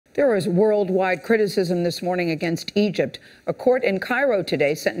There was worldwide criticism this morning against Egypt. A court in Cairo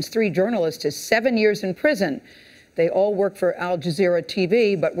today sentenced 3 journalists to 7 years in prison. They all work for Al Jazeera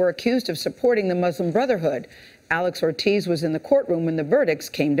TV, but were accused of supporting the Muslim Brotherhood. Alex Ortiz was in the courtroom when the verdicts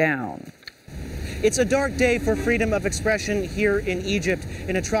came down. It's a dark day for freedom of expression here in Egypt.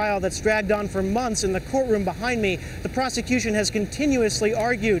 In a trial that's dragged on for months in the courtroom behind me, the prosecution has continuously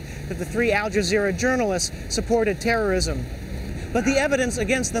argued that the 3 Al Jazeera journalists supported terrorism. But the evidence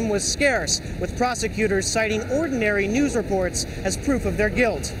against them was scarce, with prosecutors citing ordinary news reports as proof of their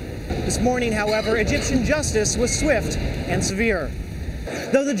guilt. This morning, however, Egyptian justice was swift and severe.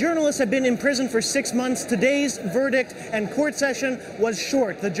 Though the journalists had been in prison for 6 months, today's verdict and court session was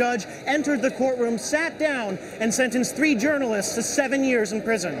short. The judge entered the courtroom, sat down, and sentenced 3 journalists to 7 years in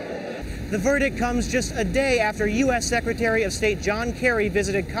prison. The verdict comes just a day after U.S. Secretary of State John Kerry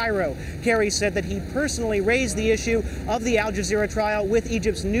visited Cairo. Kerry said that he personally raised the issue of the Al Jazeera trial with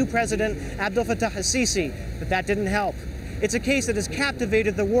Egypt's new president, Abdel Fattah al-Sisi, but that didn't help. It's a case that has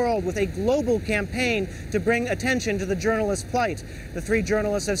captivated the world with a global campaign to bring attention to the journalists' plight. The 3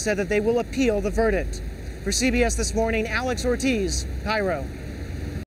 journalists have said that they will appeal the verdict. For CBS This Morning, Alex Ortiz, Cairo.